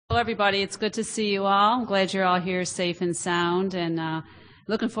Hello, everybody. It's good to see you all. I'm glad you're all here safe and sound, and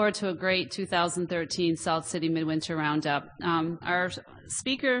looking forward to a great 2013 South City Midwinter Roundup. Our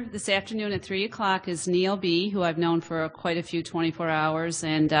speaker this afternoon at 3 o'clock is Neil B., who I've known for quite a few 24 hours,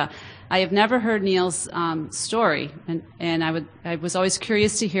 and I have never heard Neil's story, and I was always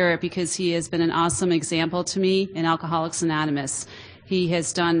curious to hear it because he has been an awesome example to me in Alcoholics Anonymous. He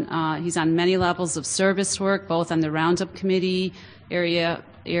has done, he's on many levels of service work, both on the Roundup Committee, area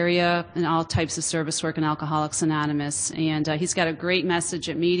and all types of service work in Alcoholics Anonymous. And he's got a great message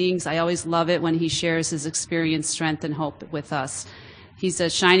at meetings. I always love it when he shares his experience, strength, and hope with us. He's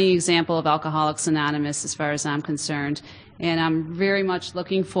a shining example of Alcoholics Anonymous as far as I'm concerned. And I'm very much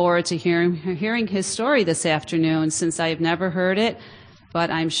looking forward to hearing his story this afternoon, since I have never heard it.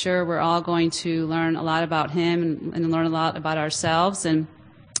 But I'm sure we're all going to learn a lot about him and learn a lot about ourselves. And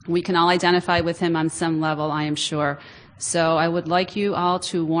we can all identify with him on some level, I am sure. So I would like you all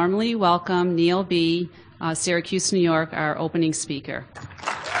to warmly welcome Neil B., Syracuse, New York, our opening speaker.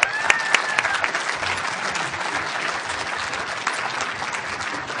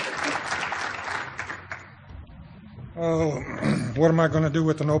 Oh, what am I going to do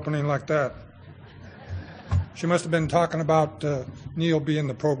with an opening like that? She must have been talking about Neil B. in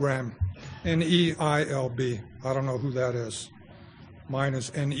the program. N-E-I-L-B. I don't know who that is. Mine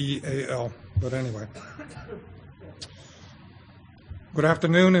is N-E-A-L. But anyway. Good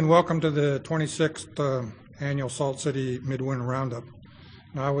afternoon and welcome to the 26th Annual Salt City Midwinter Roundup.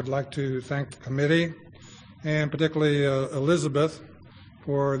 And I would like to thank the committee and particularly Elizabeth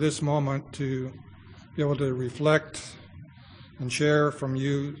for this moment to be able to reflect and share from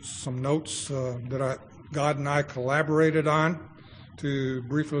you some notes that God and I collaborated on to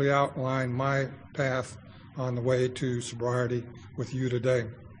briefly outline my path on the way to sobriety with you today.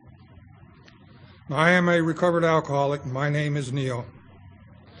 Now, I am a recovered alcoholic. My name is Neil.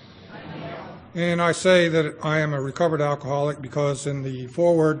 And I say that I am a recovered alcoholic because in the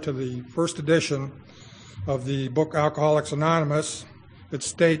foreword to the first edition of the book Alcoholics Anonymous, it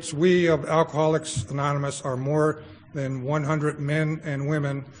states, "We of Alcoholics Anonymous are more than 100 men and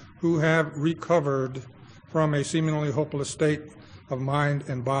women who have recovered from a seemingly hopeless state of mind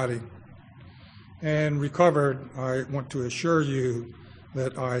and body." And recovered, I want to assure you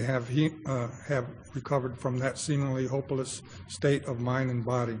that I have recovered from that seemingly hopeless state of mind and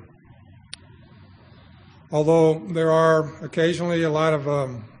body. Although there are occasionally a lot of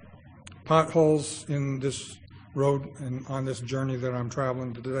potholes in this road and on this journey that I'm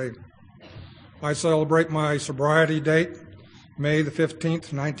traveling today. I celebrate my sobriety date, May the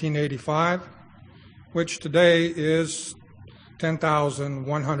 15th, 1985, which today is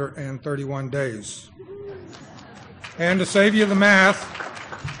 10,131 days. And to save you the math,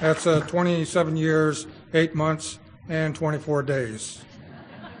 that's 27 years, 8 months, and 24 days.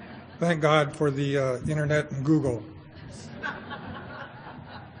 Thank God for the internet and Google.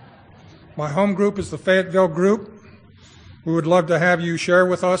 My home group is the Fayetteville group. We would love to have you share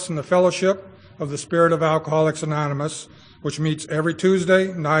with us in the fellowship of the Spirit of Alcoholics Anonymous, which meets every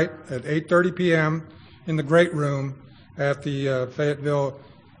Tuesday night at 8:30 p.m. in the Great Room at the Fayetteville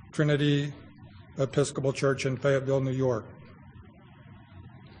Trinity Episcopal Church in Fayetteville, New York.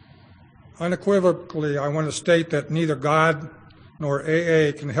 Unequivocally, I want to state that neither God nor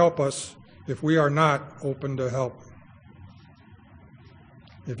AA can help us if we are not open to help.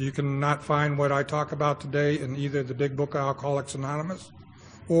 If you cannot find what I talk about today in either the big book of Alcoholics Anonymous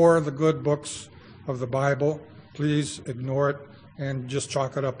or the good books of the Bible, please ignore it and just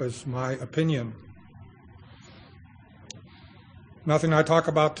chalk it up as my opinion. Nothing I talk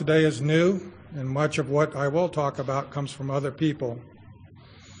about today is new, and much of what I will talk about comes from other people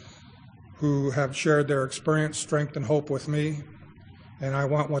who have shared their experience, strength, and hope with me, and I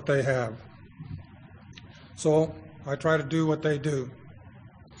want what they have. So I try to do what they do.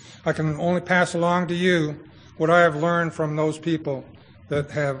 I can only pass along to you what I have learned from those people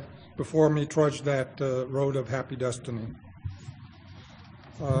that have before me trudged that road of happy destiny.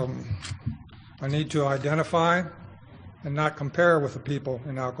 I need to identify and not compare with the people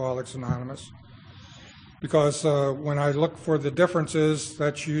in Alcoholics Anonymous, because when I look for the differences,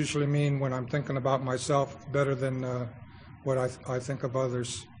 that's usually mean when I'm thinking about myself better than what I think of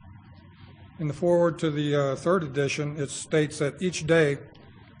others. In the foreword to the third edition, it states that each day,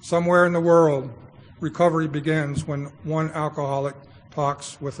 somewhere in the world, recovery begins when one alcoholic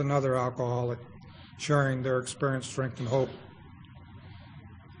talks with another alcoholic, sharing their experience, strength, and hope.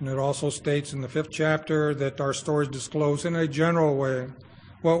 And it also states in the 5th chapter that our stories disclose in a general way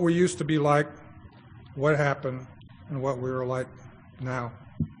what we used to be like, what happened, and what we are like now.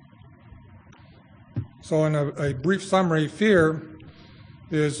 So in a brief summary, fear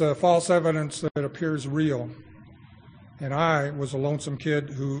is false evidence that appears real. And I was a lonesome kid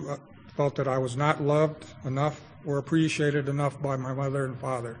who felt that I was not loved enough or appreciated enough by my mother and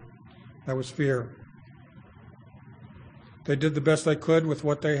father. That was fear. They did the best they could with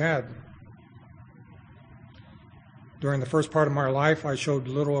what they had. During the first part of my life, I showed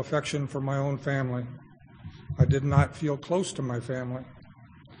little affection for my own family. I did not feel close to my family.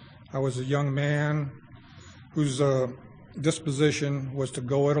 I was a young man whose disposition was to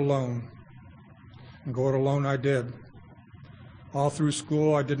go it alone. And go it alone I did. All through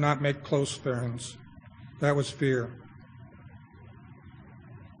school, I did not make close friends. That was fear.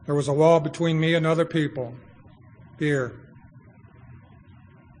 There was a wall between me and other people. Fear.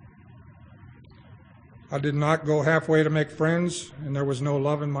 I did not go halfway to make friends, and there was no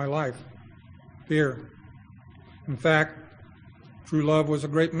love in my life. Fear. In fact, true love was a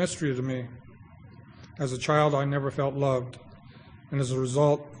great mystery to me. As a child, I never felt loved, and as a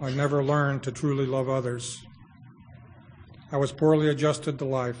result, I never learned to truly love others. I was poorly adjusted to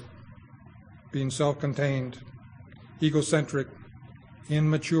life, being self-contained, egocentric,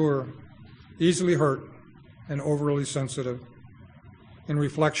 immature, easily hurt, and overly sensitive. In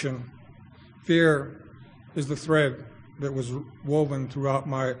reflection, fear is the thread that was woven throughout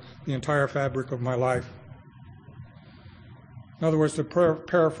the entire fabric of my life. In other words, to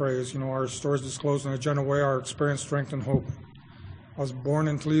paraphrase, our stories disclosed in a general way our experience, strength, and hope. I was born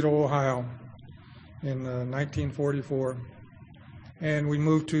in Toledo, Ohio in 1944, and we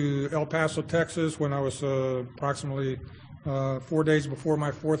moved to El Paso, Texas when I was approximately 4 days before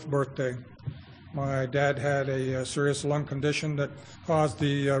my 4th birthday. My dad had a serious lung condition that caused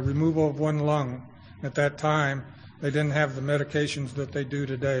the removal of one lung. At that time, they didn't have the medications that they do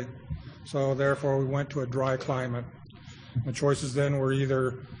today, so therefore we went to a dry climate. The choices then were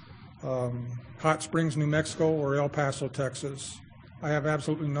either Hot Springs, New Mexico, or El Paso, Texas. I have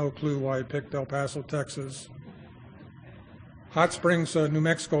absolutely no clue why I picked El Paso, Texas. Hot Springs, New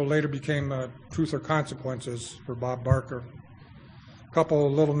Mexico later became Truth or Consequences for Bob Barker. A couple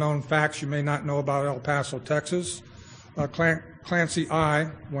of little-known facts you may not know about El Paso, Texas. Clancy I,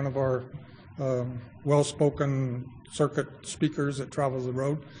 one of our well-spoken circuit speakers that travels the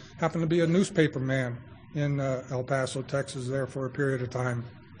road, happened to be a newspaper man in El Paso, Texas, there for a period of time.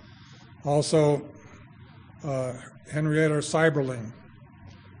 Also, Henrietta Seiberling,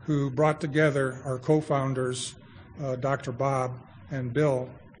 who brought together our co-founders, Dr. Bob and Bill,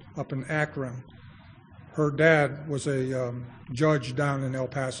 up in Akron. Her dad was a judge down in El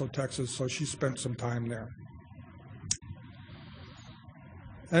Paso, Texas, so she spent some time there.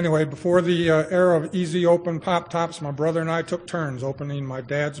 Anyway, before the era of easy open pop tops, my brother and I took turns opening my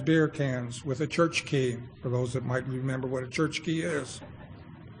dad's beer cans with a church key, for those that might remember what a church key is.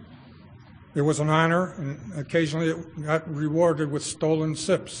 It was an honor, and occasionally it got rewarded with stolen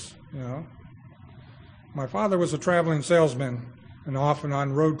sips, My father was a traveling salesman and often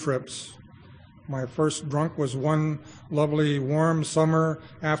on road trips. My first drunk was one lovely warm summer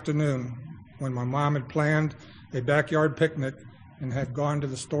afternoon when my mom had planned a backyard picnic and had gone to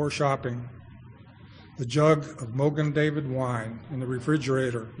the store shopping. The jug of Mogan David wine in the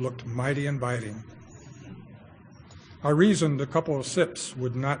refrigerator looked mighty inviting. I reasoned a couple of sips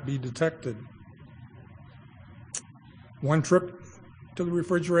would not be detected. One trip to the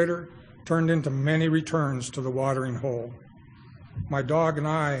refrigerator turned into many returns to the watering hole. My dog and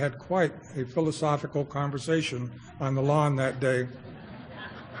I had quite a philosophical conversation on the lawn that day.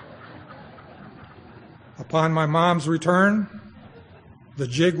 Upon my mom's return, the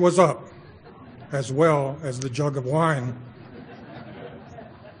jig was up, as well as the jug of wine.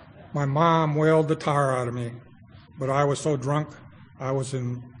 My mom wailed the tar out of me, but I was so drunk I was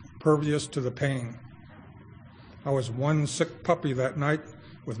impervious to the pain. I was one sick puppy that night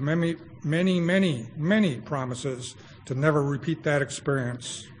with many, many, many, many promises to never repeat that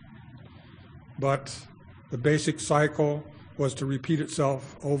experience. But the basic cycle was to repeat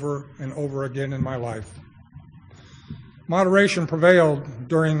itself over and over again in my life. Moderation prevailed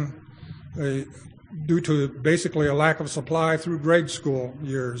due to basically a lack of supply through grade school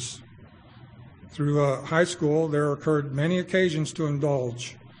years. Through high school, there occurred many occasions to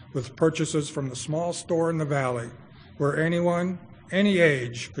indulge with purchases from the small store in the valley, where anyone, any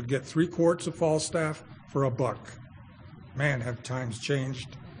age, could get 3 quarts of Falstaff for $1. Man, have times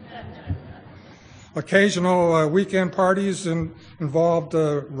changed. Occasional weekend parties involved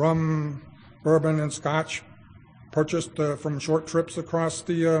rum, bourbon, and scotch, purchased from short trips across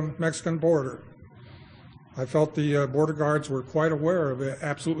the Mexican border. I felt the border guards were quite aware of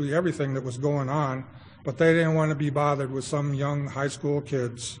absolutely everything that was going on, but they didn't want to be bothered with some young high school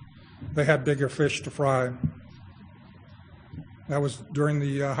kids. They had bigger fish to fry. That was during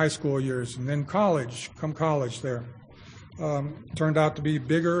the high school years. And then college there. Turned out to be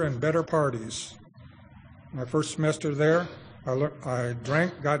bigger and better parties. My first semester there, I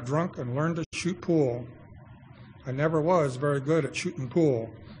drank, got drunk, and learned to shoot pool. I never was very good at shooting pool,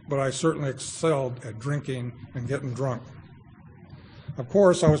 but I certainly excelled at drinking and getting drunk. Of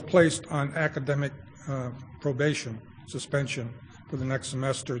course, I was placed on academic probation, suspension, for the next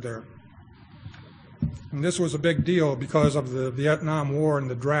semester there. And this was a big deal because of the Vietnam War and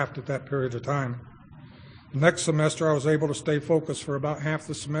the draft at that period of time. The next semester, I was able to stay focused for about half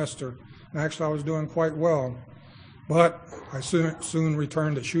the semester. And actually, I was doing quite well. But I soon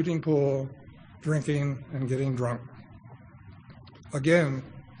returned to shooting pool, drinking, and getting drunk. Again,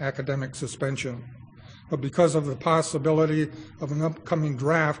 academic suspension. But because of the possibility of an upcoming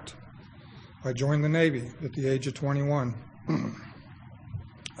draft, I joined the Navy at the age of 21.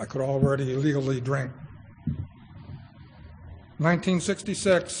 I could already legally drink.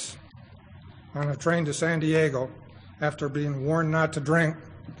 1966, on a train to San Diego, after being warned not to drink,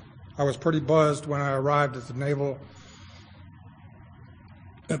 I was pretty buzzed when I arrived at the Naval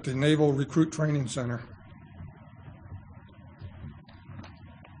Recruit Training Center.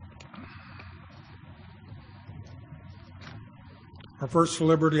 Our first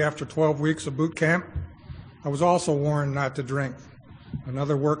liberty after 12 weeks of boot camp, I was also warned not to drink.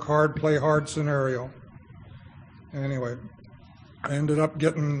 Another work hard, play hard scenario. Anyway, I ended up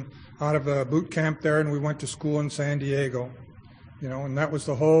getting out of a boot camp there, and we went to school in San Diego. And that was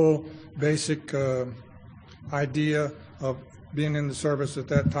the whole basic idea of being in the service at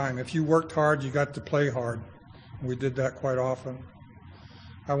that time. If you worked hard, you got to play hard. We did that quite often.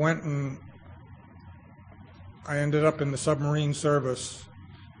 I went and I ended up in the submarine service.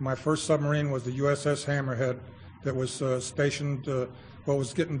 My first submarine was the USS Hammerhead that was stationed,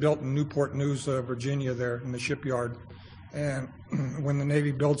 was getting built in Newport News, Virginia there in the shipyard. And when the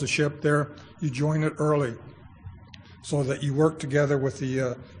Navy builds a ship there, you join it early so that you work together with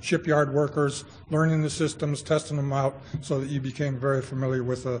the shipyard workers, learning the systems, testing them out, so that you became very familiar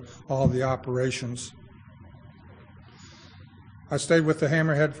with all the operations. I stayed with the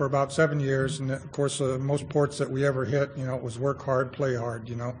Hammerhead for about 7 years, and of course, most ports that we ever hit, it was work hard, play hard,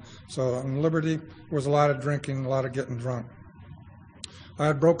 So on Liberty, there was a lot of drinking, a lot of getting drunk. I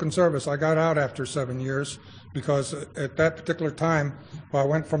had broken service. I got out after 7 years because at that particular time, I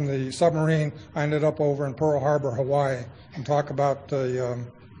went from the submarine, I ended up over in Pearl Harbor, Hawaii, and talk about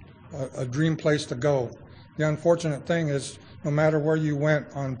a dream place to go. The unfortunate thing is, no matter where you went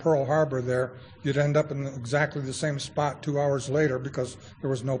on Pearl Harbor there, you'd end up in exactly the same spot 2 hours later because there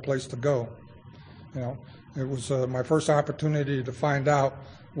was no place to go. It was my first opportunity to find out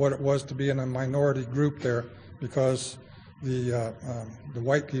what it was to be in a minority group there, because the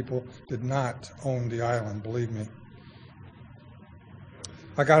white people did not own the island, believe me.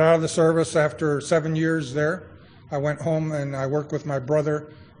 I got out of the service after 7 years there. I went home and I worked with my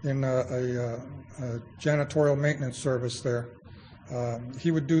brother in a janitorial maintenance service there.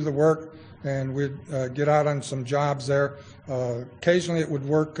 He would do the work, and we'd get out on some jobs there. Occasionally it would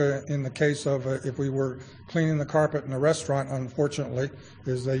work in the case of if we were cleaning the carpet in a restaurant, unfortunately,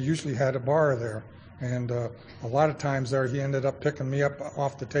 is they usually had a bar there. And a lot of times there he ended up picking me up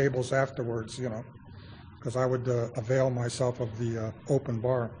off the tables afterwards, because I would avail myself of the open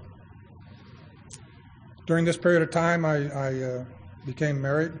bar. During this period of time, I became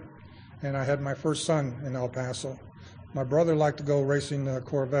married, and I had my first son in El Paso. My brother liked to go racing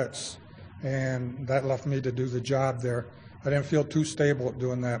Corvettes, and that left me to do the job there. I didn't feel too stable at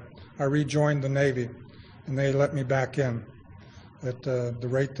doing that. I rejoined the Navy, and they let me back in at the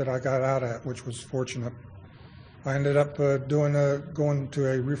rate that I got out at, which was fortunate. I ended up going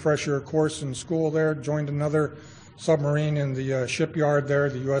to a refresher course in school there, joined another submarine in the shipyard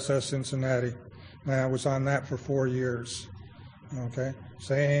there, the USS Cincinnati. And I was on that for 4 years. Okay,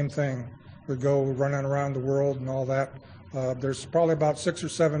 same thing. We'd go running around the world and all that. There's probably about 6 or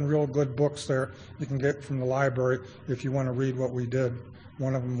 7 real good books there you can get from the library if you want to read what we did.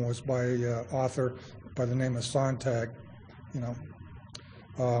 One of them was by an author by the name of Sontag.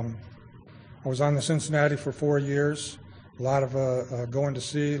 I was on the Cincinnati for 4 years. A lot of going to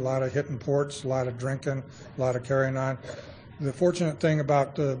sea, a lot of hitting ports, a lot of drinking, a lot of carrying on. The fortunate thing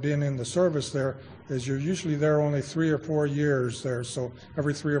about being in the service there is you're usually there only 3 or 4 years there. So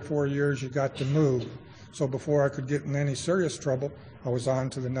every 3 or 4 years you got to move. So before I could get in any serious trouble, I was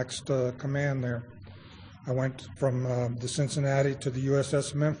on to the next command there. I went from the Cincinnati to the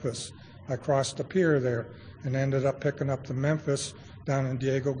USS Memphis. I crossed the pier there and ended up picking up the Memphis down in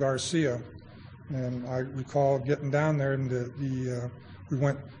Diego Garcia. And I recall getting down there, and the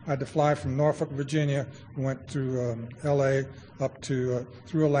I had to fly from Norfolk, Virginia, went through L.A., up to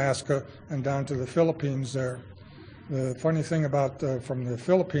through Alaska, and down to the Philippines there. The funny thing about from the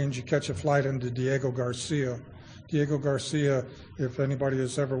Philippines, you catch a flight into Diego Garcia. Diego Garcia, if anybody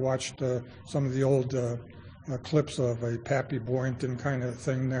has ever watched some of the old clips of a Pappy Boynton kind of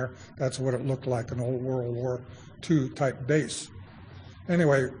thing there, that's what it looked like, an old World War II type base.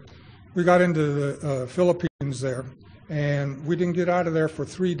 Anyway, we got into the Philippines there, and we didn't get out of there for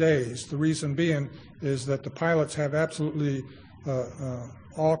 3 days. The reason being is that the pilots have absolutely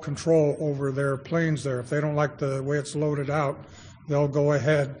all control over their planes there. If they don't like the way it's loaded out, they'll go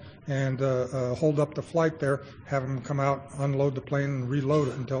ahead and hold up the flight there, have them come out, unload the plane, and reload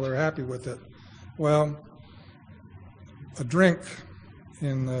it until they're happy with it. Well, a drink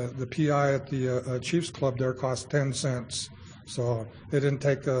in the PI at the Chiefs Club there cost 10 cents. So it didn't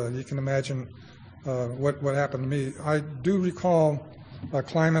take, you can imagine what happened to me. I do recall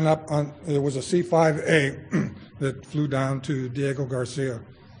climbing up on, it was a C-5A that flew down to Diego Garcia.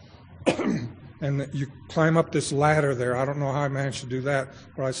 And you climb up this ladder there. I don't know how I managed to do that,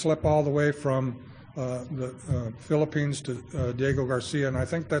 but I slept all the way from the Philippines to Diego Garcia, and I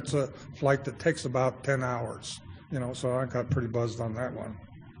think that's a flight that takes about 10 hours. You know, so I got pretty buzzed on that one.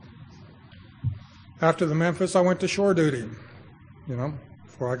 After the Memphis, I went to shore duty, you know,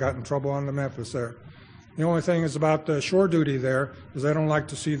 before I got in trouble on the Memphis there. The only thing is about the shore duty there is they don't like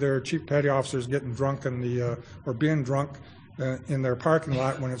to see their chief petty officers getting drunk in the, or being drunk in their parking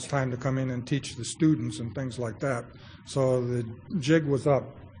lot when it's time to come in and teach the students and things like that. So the jig was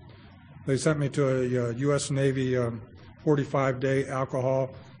up. They sent me to a U.S. Navy 45-day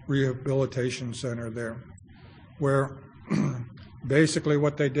alcohol rehabilitation center there, where basically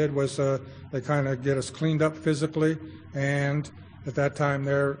what they did was they kind of get us cleaned up physically, and at that time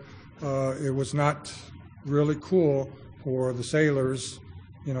there, it was not really cool for the sailors,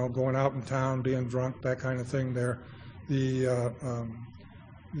 you know, going out in town, being drunk, that kind of thing there. The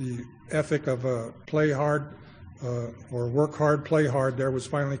ethic of play hard or work hard, play hard there was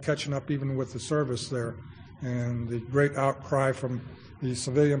finally catching up even with the service there. And the great outcry from the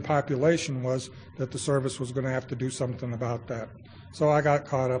civilian population was that the service was going to have to do something about that. So I got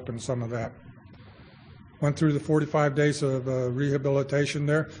caught up in some of that. Went through the 45 days of rehabilitation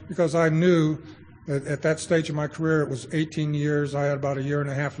there because I knew that at that stage of my career, it was 18 years. I had about a year and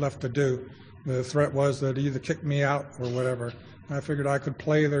a half left to do. The threat was that either kick me out or whatever. And I figured I could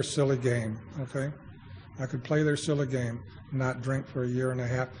play their silly game, okay? I could play their silly game, not drink for a year and a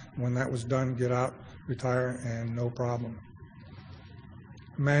half. When that was done, get out, retire, and no problem.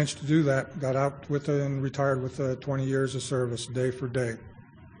 Managed to do that, got out with it and retired with 20 years of service, day for day.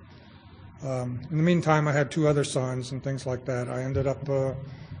 In the meantime, I had 2 other sons and things like that. I ended up, you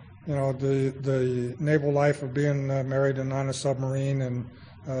know, the naval life of being married and on a submarine and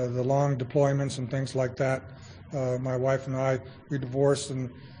the long deployments and things like that. My wife and I, we divorced,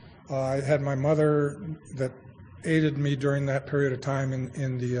 and I had my mother that aided me during that period of time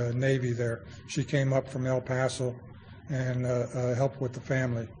in the Navy there. She came up from El Paso and helped with the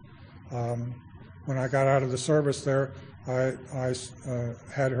family. When I got out of the service there, I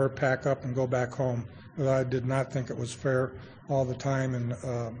had her pack up and go back home, but I did not think it was fair all the time and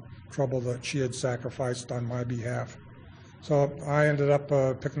trouble that she had sacrificed on my behalf. So I ended up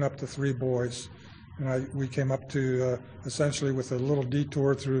picking up the 3 boys, and we came up to essentially with a little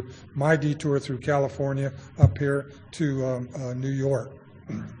detour through my detour through California up here to New York.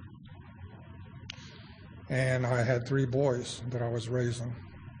 And I had 3 boys that I was raising.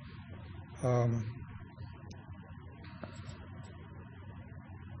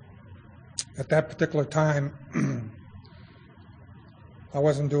 At that particular time, I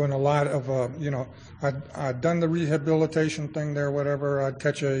wasn't doing a lot of, you know, I'd done the rehabilitation thing there, whatever. I'd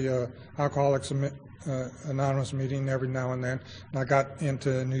catch a Alcoholics Anonymous meeting every now and then, and I got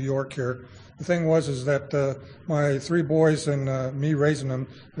into New York here. The thing was is that my 3 boys and me raising them,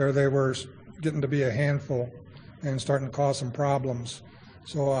 they were getting to be a handful and starting to cause some problems.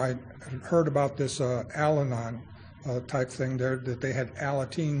 So I heard about this Al-Anon type thing there, that they had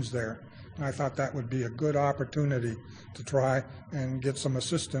Alateens there. And I thought that would be a good opportunity to try and get some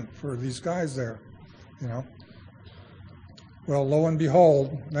assistance for these guys there, you know. Well, lo and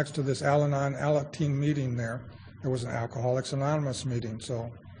behold, next to this Al-Anon Alateen meeting there was an Alcoholics Anonymous meeting.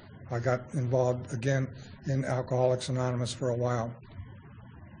 So I got involved again in Alcoholics Anonymous for a while.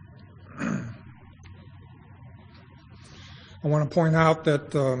 I want to point out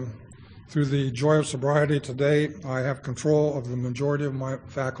that through the joy of sobriety today, I have control of the majority of my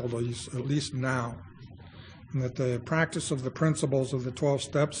faculties, at least now, and that the practice of the principles of the 12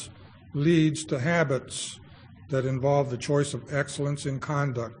 steps leads to habits that involve the choice of excellence in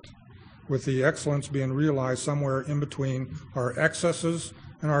conduct, with the excellence being realized somewhere in between our excesses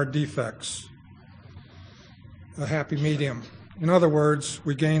and our defects. A happy medium. In other words,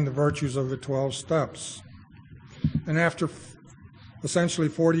 we gain the virtues of the 12 steps. And after essentially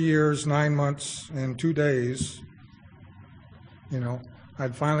 40 years, 9 months, and 2 days,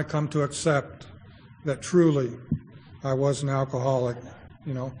 I'd finally come to accept that truly I was an alcoholic.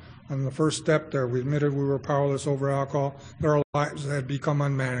 On the first step there, we admitted we were powerless over alcohol, that our lives had become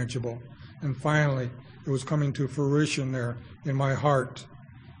unmanageable. And finally, it was coming to fruition there in my heart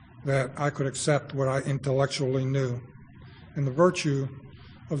that I could accept what I intellectually knew. And the virtue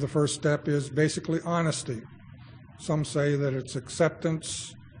of the first step is basically honesty. Some say that it's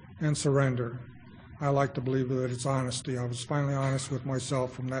acceptance and surrender. I like to believe that it's honesty. I was finally honest with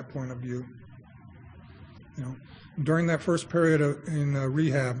myself from that point of view. During that first period in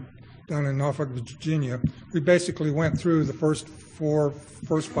rehab down in Norfolk, Virginia, we basically went through the first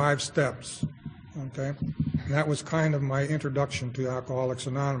 5 steps. Okay, and that was kind of my introduction to Alcoholics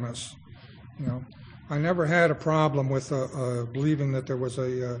Anonymous. I never had a problem with believing that there was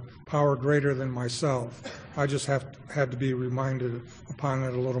a power greater than myself. I just had to be reminded upon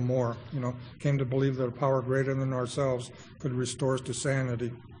it a little more. Came to believe that a power greater than ourselves could restore us to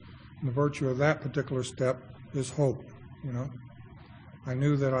sanity. And the virtue of that particular step is hope. I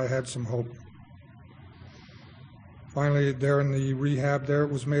knew that I had some hope. Finally, there in the rehab there, it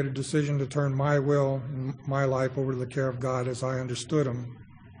was made a decision to turn my will and my life over to the care of God as I understood Him.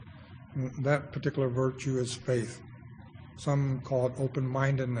 And that particular virtue is faith. Some call it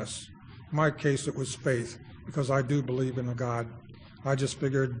open-mindedness. In my case, it was faith, because I do believe in a God. I just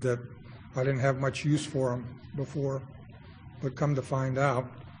figured that I didn't have much use for Him before, but come to find out,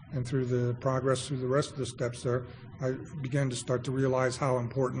 and through the progress through the rest of the steps there, I began to start to realize how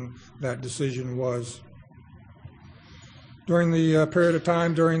important that decision was. During the period of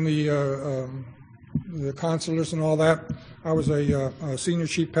time, during the consulars and all that, I was a senior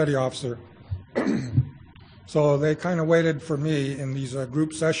chief petty officer. So they kind of waited for me in these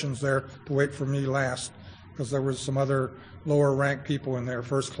group sessions there to wait for me last, because there was some other lower ranked people in there,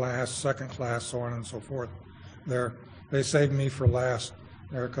 first class, second class, so on and so forth. There, they saved me for last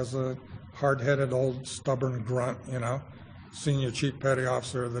there because the hard-headed old stubborn grunt, senior chief petty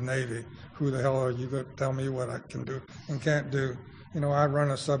officer of the Navy. Who the hell are you going to tell me what I can do and can't do? I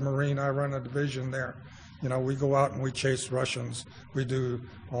run a submarine, I run a division there. We go out and we chase Russians. We do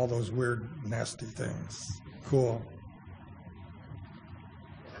all those weird, nasty things. Cool.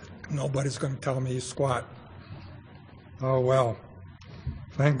 Nobody's going to tell me squat. Oh, well,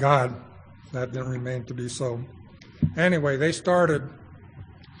 thank God that didn't remain to be so. Anyway, they started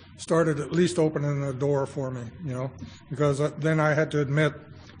at least opening the door for me, because then I had to admit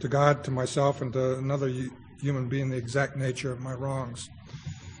to God, to myself, and to another human being the exact nature of my wrongs.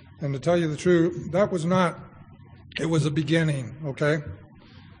 And to tell you the truth, that was not, it was a beginning, okay?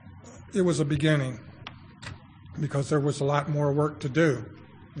 It was a beginning, because there was a lot more work to do,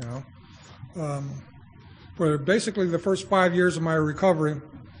 For basically the first 5 years of my recovery,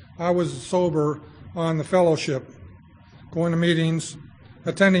 I was sober on the fellowship, going to meetings,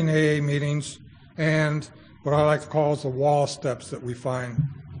 attending AA meetings, and what I like to call is the wall steps that we find.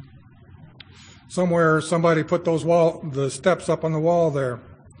 Somewhere somebody put the steps up on the wall there.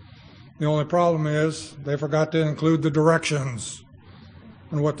 The only problem is they forgot to include the directions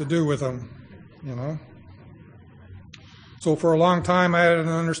and what to do with them, So for a long time I had an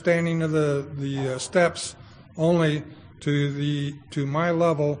understanding of the steps only to my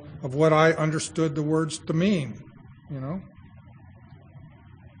level of what I understood the words to mean,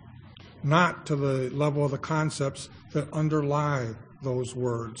 Not to the level of the concepts that underlie those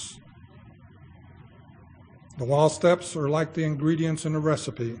words. The wall steps are like the ingredients in a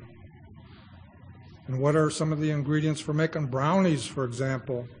recipe. And what are some of the ingredients for making brownies, for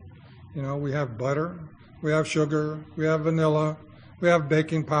example? We have butter, we have sugar, we have vanilla, we have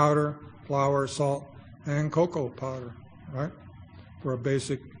baking powder, flour, salt, and cocoa powder, right? For a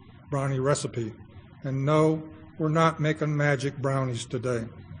basic brownie recipe. And no, we're not making magic brownies today.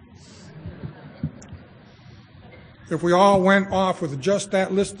 If we all went off with just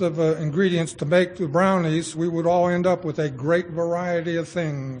that list of ingredients to make the brownies, we would all end up with a great variety of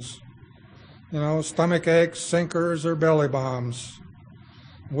things. Stomach aches, sinkers, or belly bombs.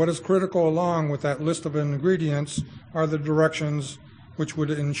 What is critical along with that list of ingredients are the directions which would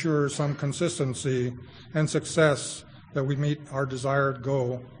ensure some consistency and success that we meet our desired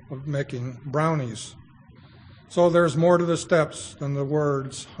goal of making brownies. So there's more to the steps than the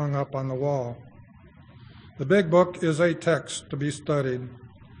words hung up on the wall. The big book is a text to be studied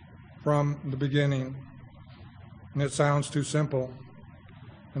from the beginning. And it sounds too simple,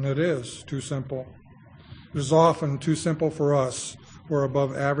 and it is too simple. It is often too simple for us. We're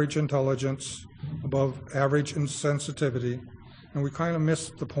above average intelligence, above average insensitivity, and we kind of miss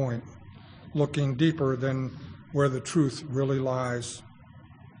the point, looking deeper than where the truth really lies.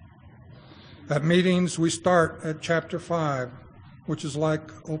 At meetings, we start at chapter 5, which is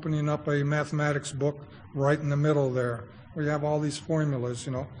like opening up a mathematics book right in the middle there, where you have all these formulas,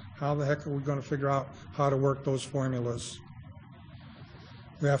 How the heck are we going to figure out how to work those formulas?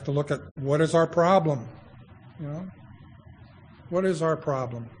 We have to look at what is our problem, What is our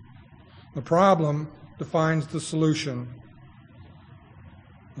problem? The problem defines the solution.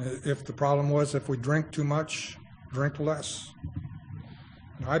 If the problem was if we drink too much, drink less.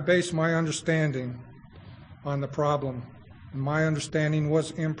 And I base my understanding on the problem. And my understanding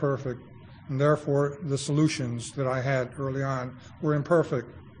was imperfect, and therefore the solutions that I had early on were imperfect.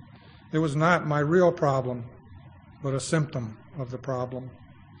 It was not my real problem, but a symptom of the problem.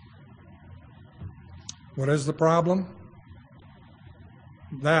 What is the problem?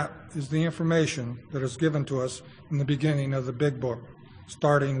 That is the information that is given to us in the beginning of the big book,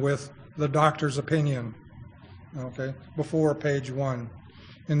 starting with the doctor's opinion, before page 1.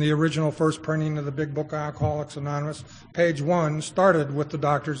 In the original first printing of the big book, Alcoholics Anonymous, page 1 started with the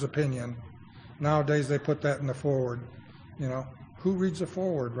doctor's opinion. Nowadays they put that in the foreword. Who reads the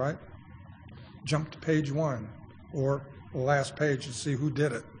foreword, right? Jump to page 1 or the last page to see who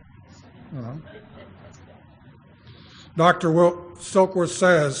did it. Dr. Silkworth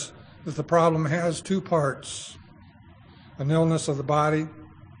says that the problem has two parts, an illness of the body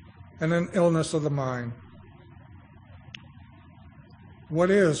and an illness of the mind. What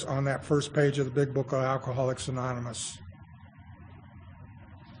is on that first page of the big book of Alcoholics Anonymous?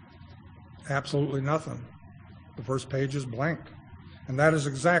 Absolutely nothing. The first page is blank. And that is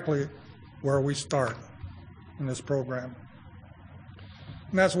exactly where we start in this program.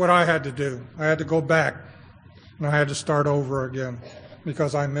 And that's what I had to do. I had to go back, and I had to start over again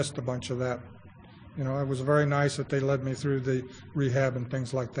because I missed a bunch of that. It was very nice that they led me through the rehab and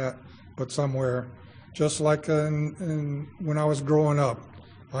things like that, but somewhere, just like when I was growing up,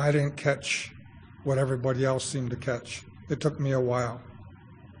 I didn't catch what everybody else seemed to catch. It took me a while.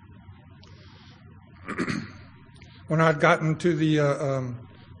 When I'd gotten to the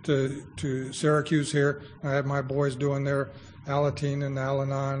to Syracuse here, I had my boys doing their Alateen and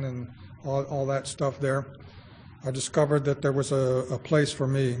Al-Anon and all that stuff there. I discovered that there was a place for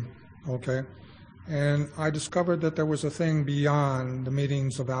me, And I discovered that there was a thing beyond the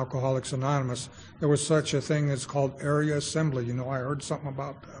meetings of Alcoholics Anonymous. There was such a thing as called Area Assembly. I heard something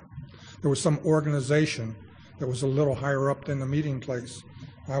about that. There was some organization that was a little higher up than the meeting place.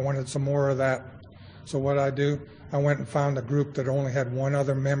 I wanted some more of that. So what I do, I went and found a group that only had one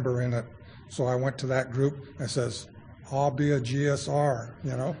other member in it. So I went to that group and says, I'll be a GSR,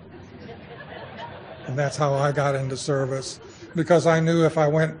 And that's how I got into service. Because I knew if I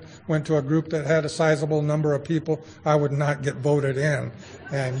went to a group that had a sizable number of people, I would not get voted in.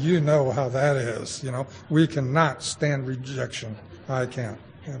 And you know how that is, We cannot stand rejection. I can't,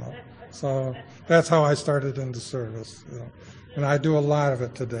 So that's how I started into service, And I do a lot of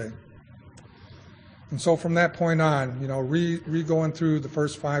it today. And so from that point on, going through the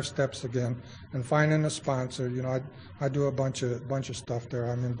first 5 steps again and finding a sponsor, I do a bunch of stuff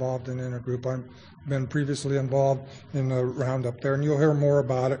there. I'm involved in intergroup. I've been previously involved in the Roundup there, and you'll hear more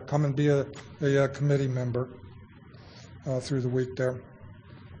about it. Come and be a committee member through the week there.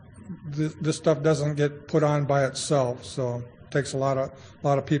 This stuff doesn't get put on by itself, so it takes a lot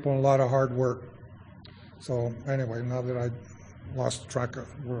of people and a lot of hard work. So anyway, now that I lost track of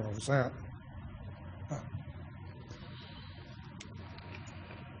where I was at.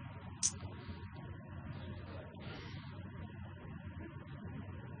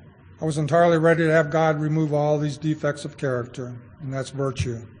 I was entirely ready to have God remove all these defects of character, and that's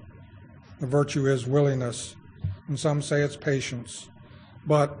virtue. The virtue is willingness, and some say it's patience.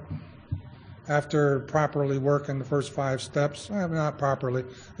 But after properly working the first 5 steps, not properly,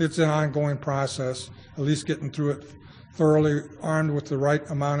 it's an ongoing process, at least getting through it thoroughly, armed with the right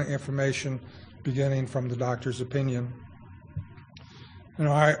amount of information, beginning from the doctor's opinion.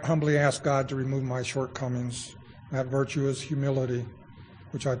 I humbly ask God to remove my shortcomings. That virtue is humility,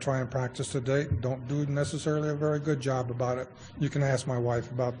 which I try and practice today. Don't do necessarily a very good job about it. You can ask my wife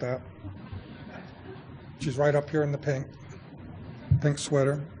about that. She's right up here in the pink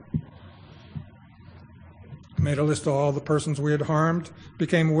sweater. Made a list of all the persons we had harmed,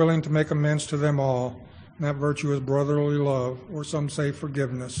 became willing to make amends to them all. And that virtue is brotherly love, or some say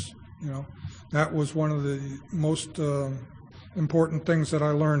forgiveness. That was one of the most important things that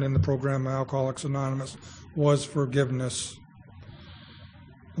I learned in the program of Alcoholics Anonymous, was forgiveness.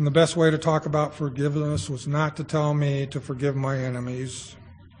 And the best way to talk about forgiveness was not to tell me to forgive my enemies.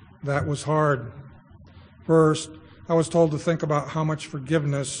 That was hard. First, I was told to think about how much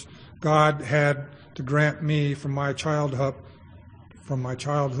forgiveness God had to grant me from my childhood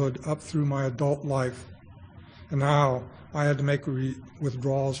up through my adult life. And now I had to make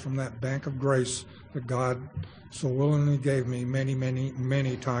withdrawals from that bank of grace that God so willingly gave me many, many,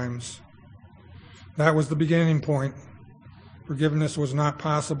 many times. That was the beginning point. Forgiveness was not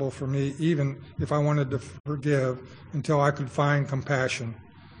possible for me, even if I wanted to forgive, until I could find compassion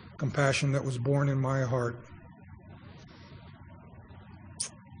that was born in my heart.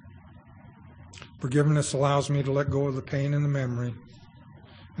 Forgiveness allows me to let go of the pain and the memory.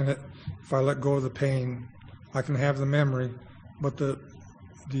 And if I let go of the pain, I can have the memory, but the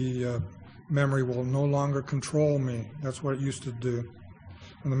memory will no longer control me. That's what it used to do.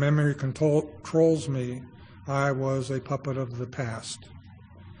 When the memory controls me, I was a puppet of the past.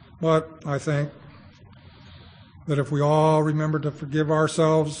 But I think that if we all remember to forgive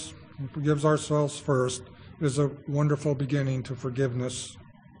ourselves, and forgive ourselves first, it is a wonderful beginning to forgiveness.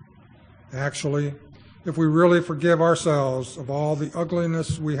 Actually, if we really forgive ourselves of all the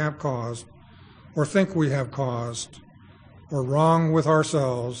ugliness we have caused, or think we have caused, or wrong with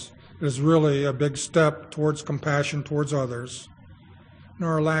ourselves, it is really a big step towards compassion towards others. And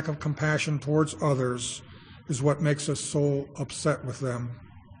our lack of compassion towards others is what makes us so upset with them.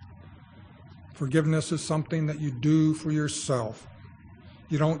 Forgiveness is something that you do for yourself.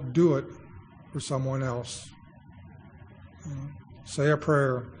 You don't do it for someone else. Say a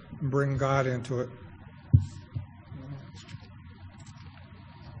prayer and bring God into it.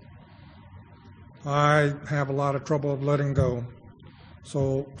 I have a lot of trouble of letting go.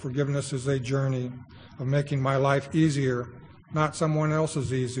 So forgiveness is a journey of making my life easier, not someone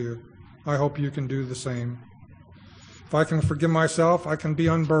else's easier. I hope you can do the same. If I can forgive myself, I can be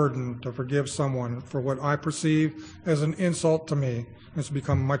unburdened to forgive someone for what I perceive as an insult to me. It's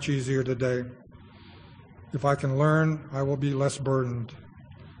become much easier today. If I can learn, I will be less burdened.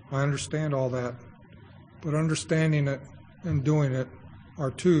 I understand all that, but understanding it and doing it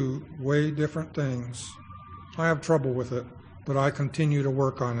are two way different things. I have trouble with it, but I continue to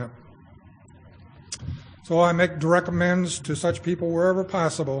work on it. So I make direct amends to such people wherever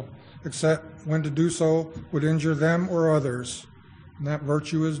possible, except when to do so would injure them or others. And that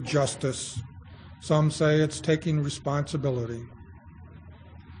virtue is justice. Some say it's taking responsibility.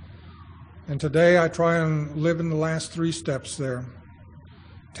 And today I try and live in the last 3 steps there.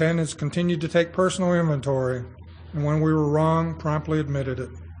 10 is continue to take personal inventory, and when we were wrong, promptly admitted it.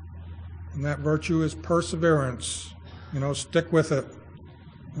 And that virtue is perseverance. Stick with it.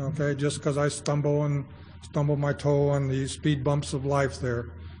 Okay, just because I stumble my toe on the speed bumps of life there,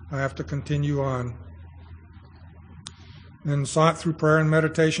 I have to continue on. And sought through prayer and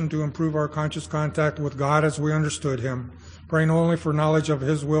meditation to improve our conscious contact with God as we understood Him, praying only for knowledge of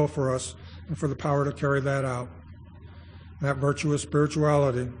His will for us and for the power to carry that out. That virtue is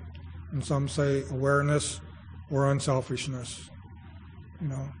spirituality, and some say awareness or unselfishness.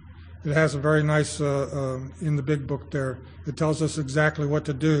 It has a very nice, in the big book there, it tells us exactly what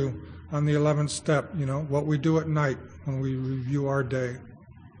to do on the 11th step, what we do at night when we review our day.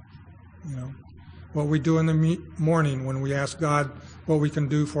 What we do in the morning when we ask God what we can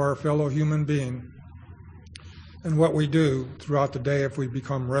do for our fellow human being, and what we do throughout the day if we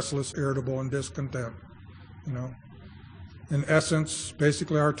become restless, irritable, and discontent. In essence,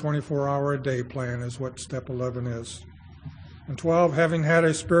 basically our 24-hour-a-day plan is what step 11 is. And 12, having had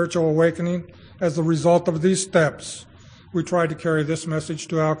a spiritual awakening as the result of these steps, we try to carry this message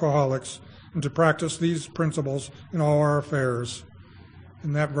to alcoholics and to practice these principles in all our affairs.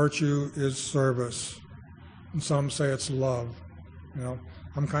 And that virtue is service. And some say it's love.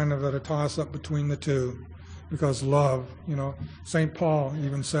 I'm kind of at a toss-up between the two, because love, St. Paul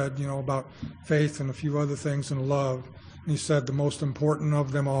even said, about faith and a few other things in love. And he said the most important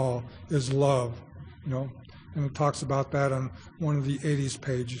of them all is love, and it talks about that on one of the 80s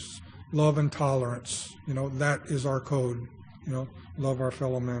pages. Love and tolerance, that is our code, love our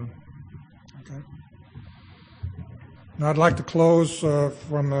fellow men. Okay. Now I'd like to close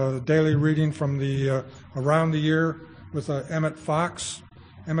from a daily reading from the Around the Year with Emmett Fox.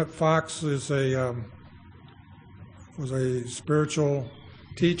 Emmett Fox is was a spiritual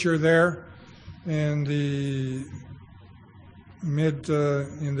teacher there in the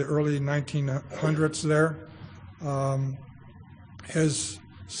in the early 1900s there. His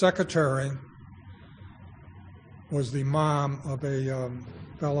secretary was the mom of a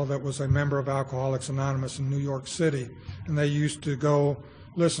fellow that was a member of Alcoholics Anonymous in New York City, and they used to go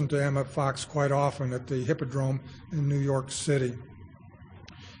listened to Emmett Fox quite often at the Hippodrome in New York City.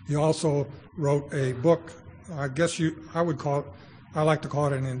 He also wrote a book, I like to call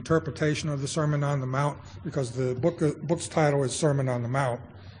it an interpretation of the Sermon on the Mount, because the book's title is Sermon on the Mount,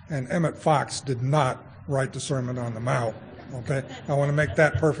 and Emmett Fox did not write the Sermon on the Mount. Okay, I want to make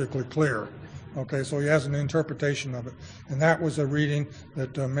that perfectly clear. Okay, so he has an interpretation of it, and that was a reading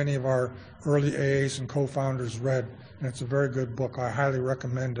that many of our early AAs and co-founders read, and it's a very good book. I highly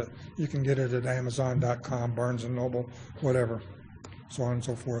recommend it. You can get it at Amazon.com, Barnes & Noble, whatever, so on and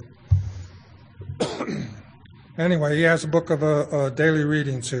so forth. Anyway, he has a book of daily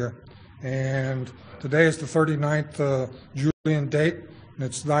readings here, and today is the 39th Julian date, and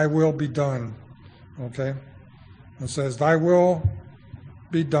it's Thy Will Be Done. Okay, it says, Thy will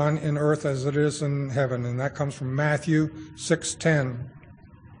be done in earth as it is in heaven, and that comes from Matthew 6:10.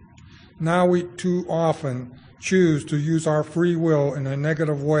 Now we too often choose to use our free will in a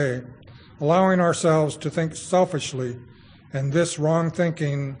negative way, allowing ourselves to think selfishly, and this wrong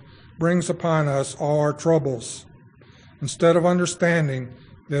thinking brings upon us all our troubles. Instead of understanding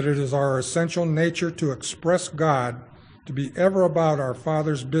that it is our essential nature to express God, to be ever about our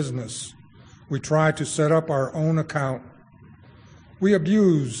Father's business, we try to set up our own account. We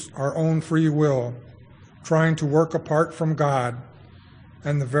abuse our own free will, trying to work apart from God,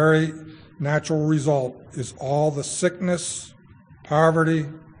 and the very natural result is all the sickness, poverty,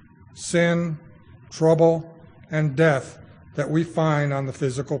 sin, trouble, and death that we find on the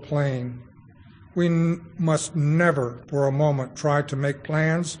physical plane. We must never for a moment try to make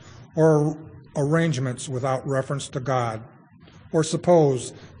plans or arrangements without reference to God, or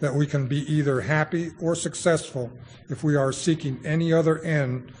suppose that we can be either happy or successful if we are seeking any other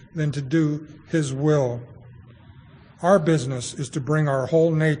end than to do His will. Our business is to bring our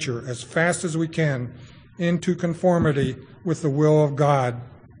whole nature as fast as we can into conformity with the will of God.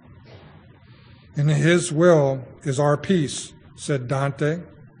 In His will is our peace, said Dante,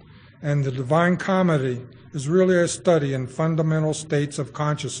 and the Divine Comedy is really a study in fundamental states of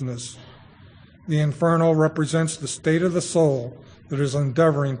consciousness. The Inferno represents the state of the soul that is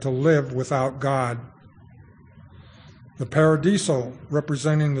endeavoring to live without God. The Paradiso,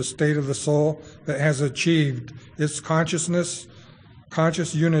 representing the state of the soul that has achieved its conscious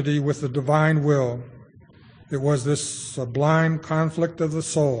unity with the divine will. It was this sublime conflict of the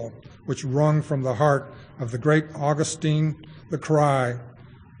soul which wrung from the heart of the great Augustine the cry,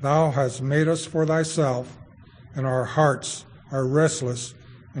 Thou hast made us for thyself, and our hearts are restless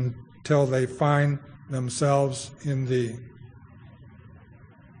until they find themselves in thee.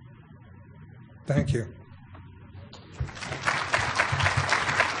 Thank you.